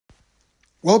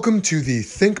Welcome to the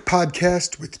Think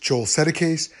Podcast with Joel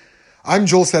Sedekase. I'm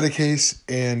Joel Sedekase,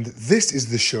 and this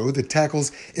is the show that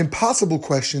tackles impossible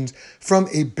questions from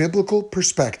a biblical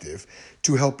perspective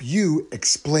to help you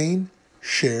explain,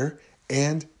 share,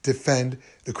 and defend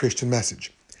the Christian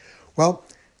message. Well,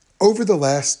 over the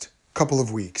last couple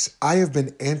of weeks, I have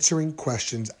been answering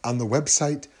questions on the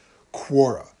website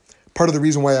Quora. Part of the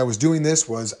reason why I was doing this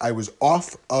was I was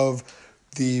off of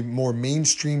the more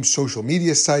mainstream social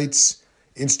media sites,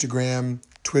 Instagram,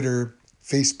 Twitter,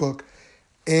 Facebook,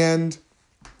 and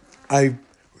I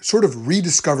sort of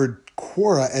rediscovered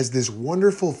Quora as this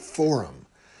wonderful forum,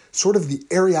 sort of the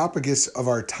Areopagus of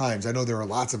our times. I know there are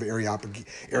lots of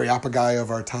Areopagi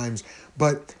of our times,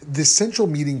 but this central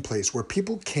meeting place where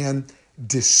people can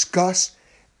discuss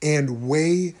and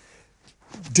weigh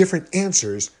different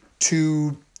answers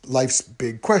to life's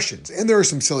big questions. And there are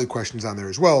some silly questions on there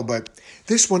as well, but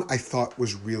this one I thought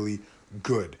was really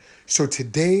good. So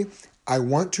today, I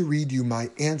want to read you my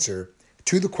answer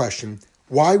to the question,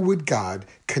 why would God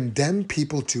condemn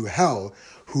people to hell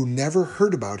who never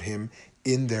heard about him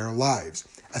in their lives?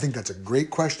 I think that's a great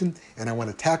question, and I want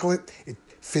to tackle it. It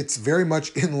fits very much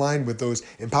in line with those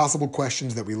impossible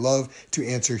questions that we love to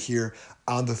answer here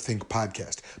on the Think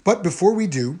Podcast. But before we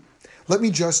do, let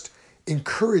me just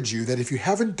encourage you that if you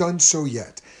haven't done so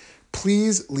yet,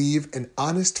 please leave an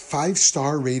honest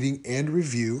 5-star rating and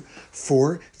review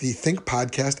for the Think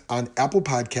Podcast on Apple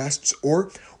Podcasts or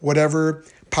whatever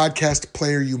podcast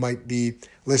player you might be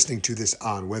listening to this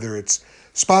on, whether it's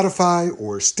Spotify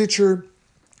or Stitcher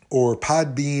or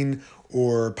Podbean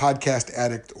or Podcast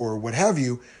Addict or what have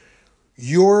you.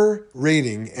 Your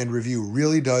rating and review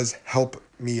really does help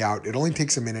me out. It only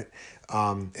takes a minute.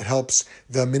 It helps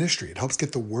the ministry. It helps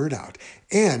get the word out.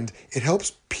 And it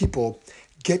helps people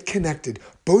get connected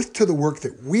both to the work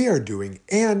that we are doing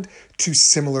and to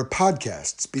similar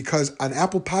podcasts. Because on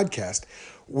Apple Podcast,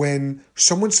 when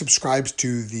someone subscribes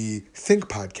to the Think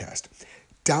Podcast,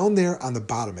 down there on the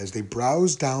bottom, as they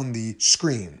browse down the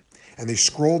screen and they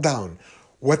scroll down,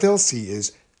 what they'll see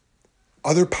is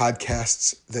other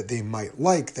podcasts that they might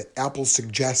like that Apple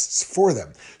suggests for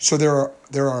them. So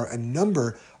there are a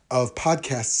number of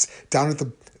podcasts down at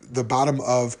the bottom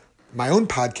of my own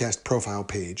podcast profile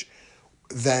page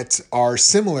that are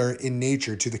similar in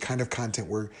nature to the kind of content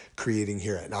we're creating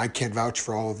here. And I can't vouch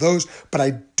for all of those, but I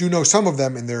do know some of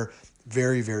them, and they're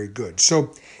very, very good.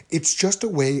 So it's just a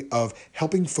way of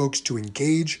helping folks to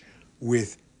engage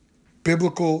with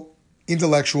biblical,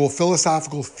 intellectual,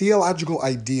 philosophical, theological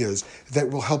ideas that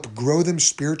will help grow them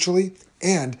spiritually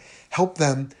and help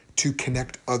them to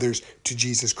connect others to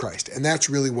Jesus Christ. And that's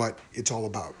really what it's all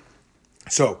about.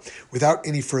 So without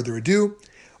any further ado,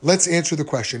 let's answer the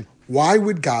question, why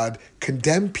would God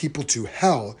condemn people to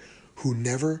hell who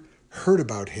never heard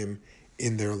about him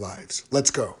in their lives?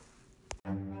 Let's go.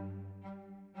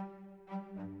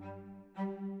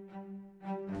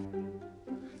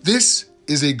 This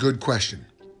is a good question.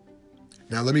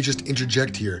 Now, let me just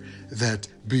interject here that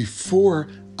before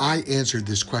I answered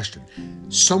this question,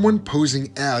 someone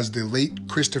posing as the late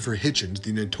Christopher Hitchens,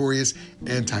 the notorious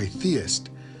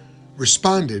anti-theist,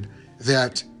 responded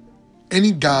that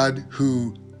any God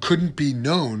who couldn't be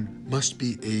known must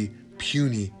be a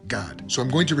puny God. So I'm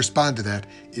going to respond to that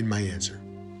in my answer.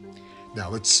 Now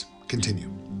let's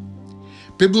continue.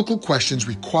 Biblical questions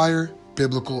require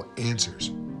biblical answers.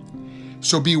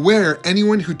 So beware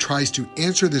anyone who tries to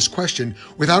answer this question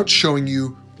without showing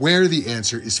you where the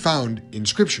answer is found in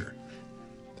Scripture.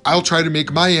 I'll try to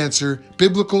make my answer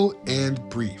biblical and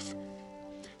brief.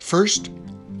 First,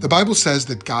 the Bible says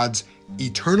that God's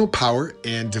eternal power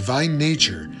and divine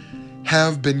nature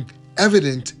have been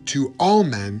evident to all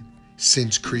men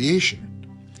since creation.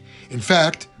 In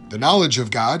fact, the knowledge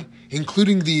of God,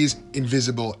 including these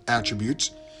invisible attributes,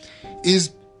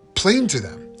 is plain to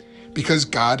them because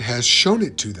God has shown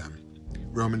it to them.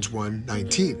 Romans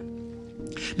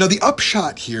 1:19. Now the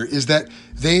upshot here is that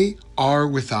they are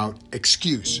without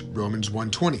excuse. Romans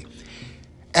 1:20.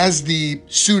 As the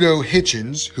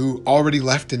pseudo-Hitchens, who already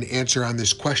left an answer on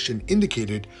this question,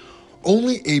 indicated,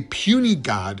 only a puny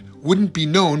God wouldn't be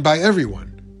known by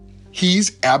everyone.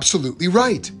 He's absolutely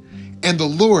right. And the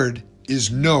Lord is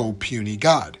no puny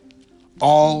God.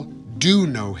 All do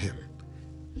know him.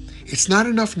 It's not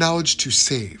enough knowledge to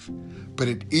save, but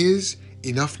it is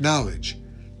enough knowledge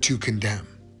to condemn.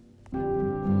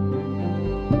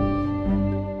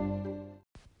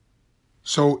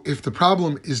 So if the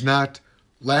problem is not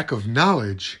lack of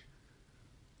knowledge,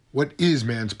 what is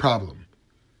man's problem?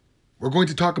 We're going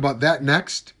to talk about that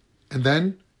next, and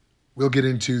then we'll get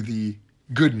into the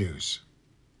good news.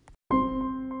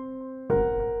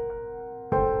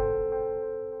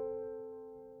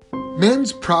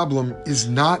 Man's problem is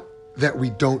not that we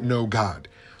don't know God,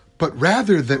 but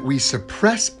rather that we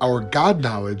suppress our God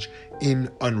knowledge in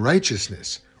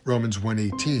unrighteousness. Romans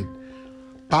 1:18.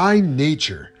 By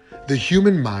nature, the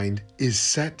human mind is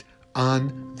set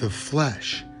on the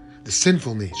flesh, the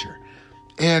sinful nature,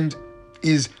 and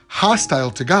is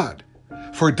hostile to God,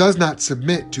 for it does not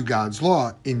submit to God's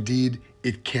law. Indeed,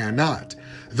 it cannot.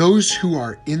 Those who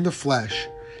are in the flesh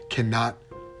cannot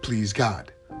please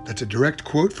God. That's a direct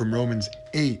quote from Romans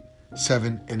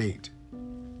 8:7 and 8.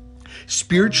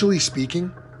 Spiritually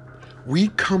speaking, we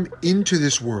come into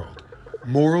this world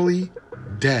morally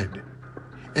dead.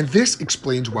 And this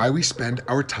explains why we spend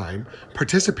our time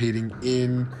participating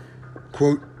in,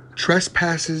 quote,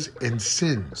 trespasses and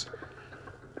sins,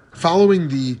 following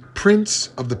the prince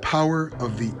of the power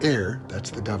of the air,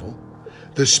 that's the devil,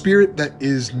 the spirit that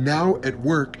is now at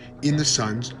work in the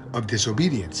sons of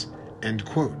disobedience, end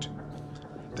quote.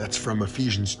 That's from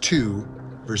Ephesians 2,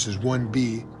 verses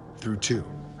 1b through 2.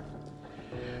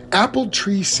 Apple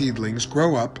tree seedlings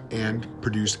grow up and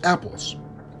produce apples.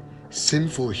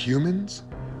 Sinful humans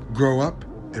grow up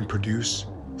and produce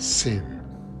sin.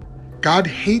 God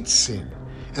hates sin,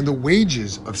 and the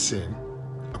wages of sin,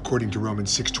 according to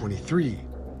Romans 6:23,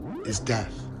 is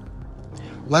death.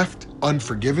 Left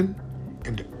unforgiven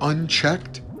and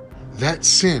unchecked, that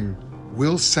sin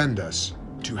will send us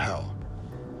to hell.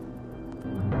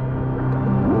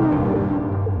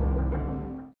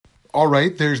 All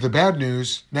right, there's the bad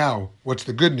news. Now, what's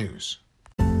the good news?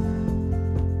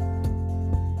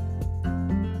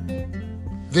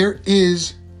 There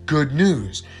is good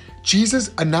news.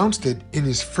 Jesus announced it in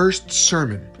his first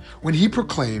sermon when he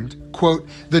proclaimed, quote,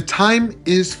 "The time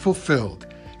is fulfilled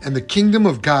and the kingdom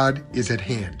of God is at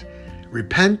hand.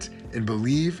 Repent and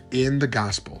believe in the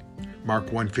gospel."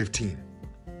 Mark 1:15.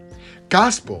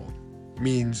 Gospel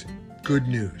means good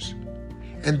news.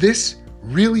 And this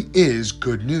really is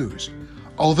good news.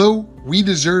 Although we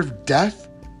deserve death,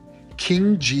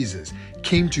 King Jesus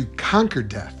came to conquer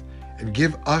death and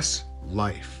give us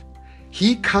life.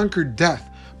 He conquered death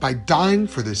by dying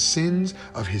for the sins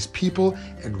of his people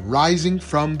and rising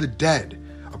from the dead,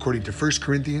 according to 1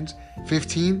 Corinthians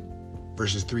 15,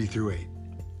 verses 3 through 8.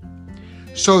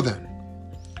 So then,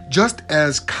 just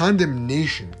as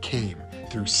condemnation came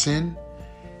through sin,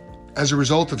 as a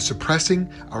result of suppressing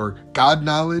our God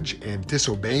knowledge and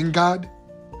disobeying God,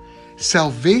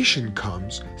 salvation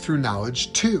comes through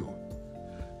knowledge too,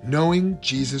 knowing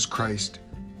Jesus Christ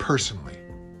personally.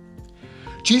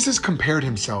 Jesus compared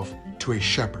himself to a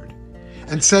shepherd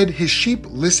and said his sheep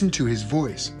listen to his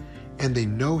voice and they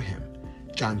know him,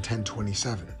 John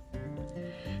 10:27.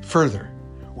 Further,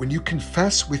 when you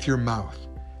confess with your mouth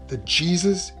that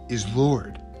Jesus is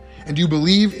Lord, and you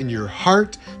believe in your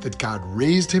heart that God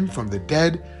raised him from the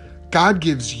dead, God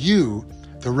gives you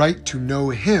the right to know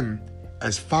him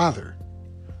as Father.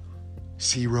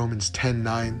 See Romans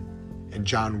 10:9 and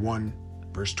John 1,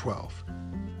 verse 12.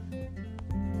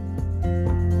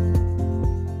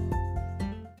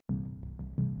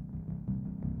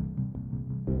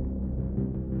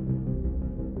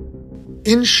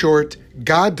 In short,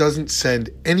 God doesn't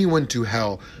send anyone to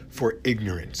hell for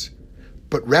ignorance,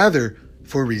 but rather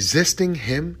for resisting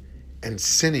him and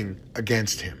sinning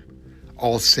against him.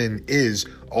 All sin is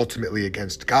ultimately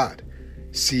against God.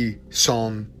 See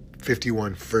Psalm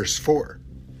 51, verse 4.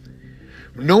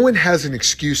 No one has an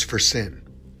excuse for sin,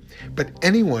 but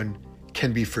anyone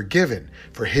can be forgiven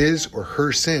for his or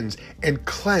her sins and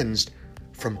cleansed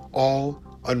from all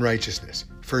unrighteousness.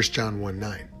 1 John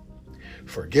 1:9.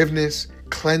 Forgiveness,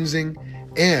 cleansing,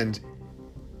 and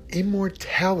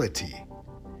immortality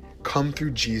come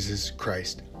through Jesus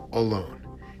Christ alone.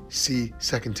 See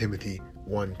 2 Timothy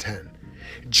 1:10.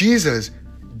 Jesus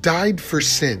died for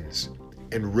sins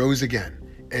and rose again,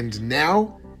 and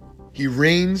now he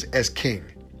reigns as king.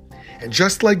 And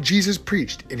just like Jesus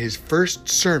preached in his first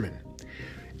sermon,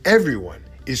 everyone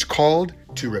is called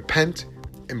to repent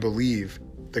and believe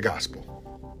the gospel.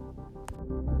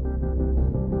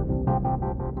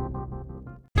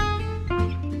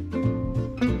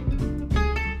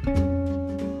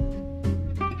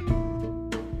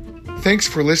 Thanks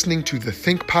for listening to the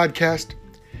Think Podcast.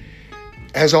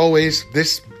 As always,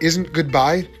 this isn't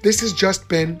goodbye. This has just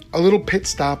been a little pit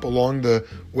stop along the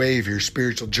way of your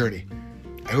spiritual journey.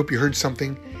 I hope you heard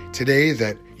something today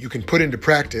that you can put into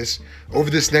practice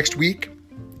over this next week.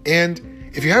 And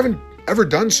if you haven't ever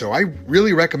done so, I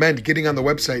really recommend getting on the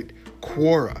website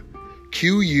Quora,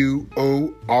 Quora.com.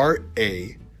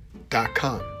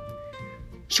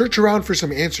 Search around for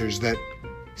some answers that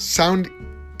sound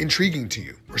intriguing to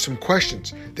you, or some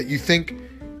questions that you think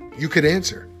you could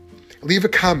answer. Leave a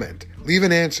comment, leave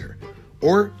an answer,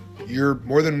 or you're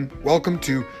more than welcome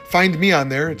to find me on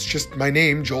there. It's just my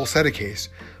name, Joel Settecase.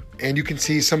 And you can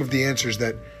see some of the answers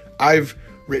that I've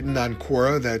written on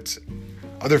Quora that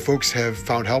other folks have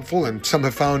found helpful and some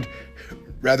have found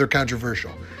rather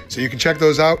controversial. So you can check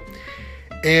those out.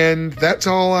 And that's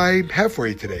all I have for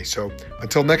you today. So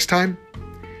until next time,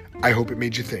 I hope it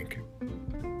made you think.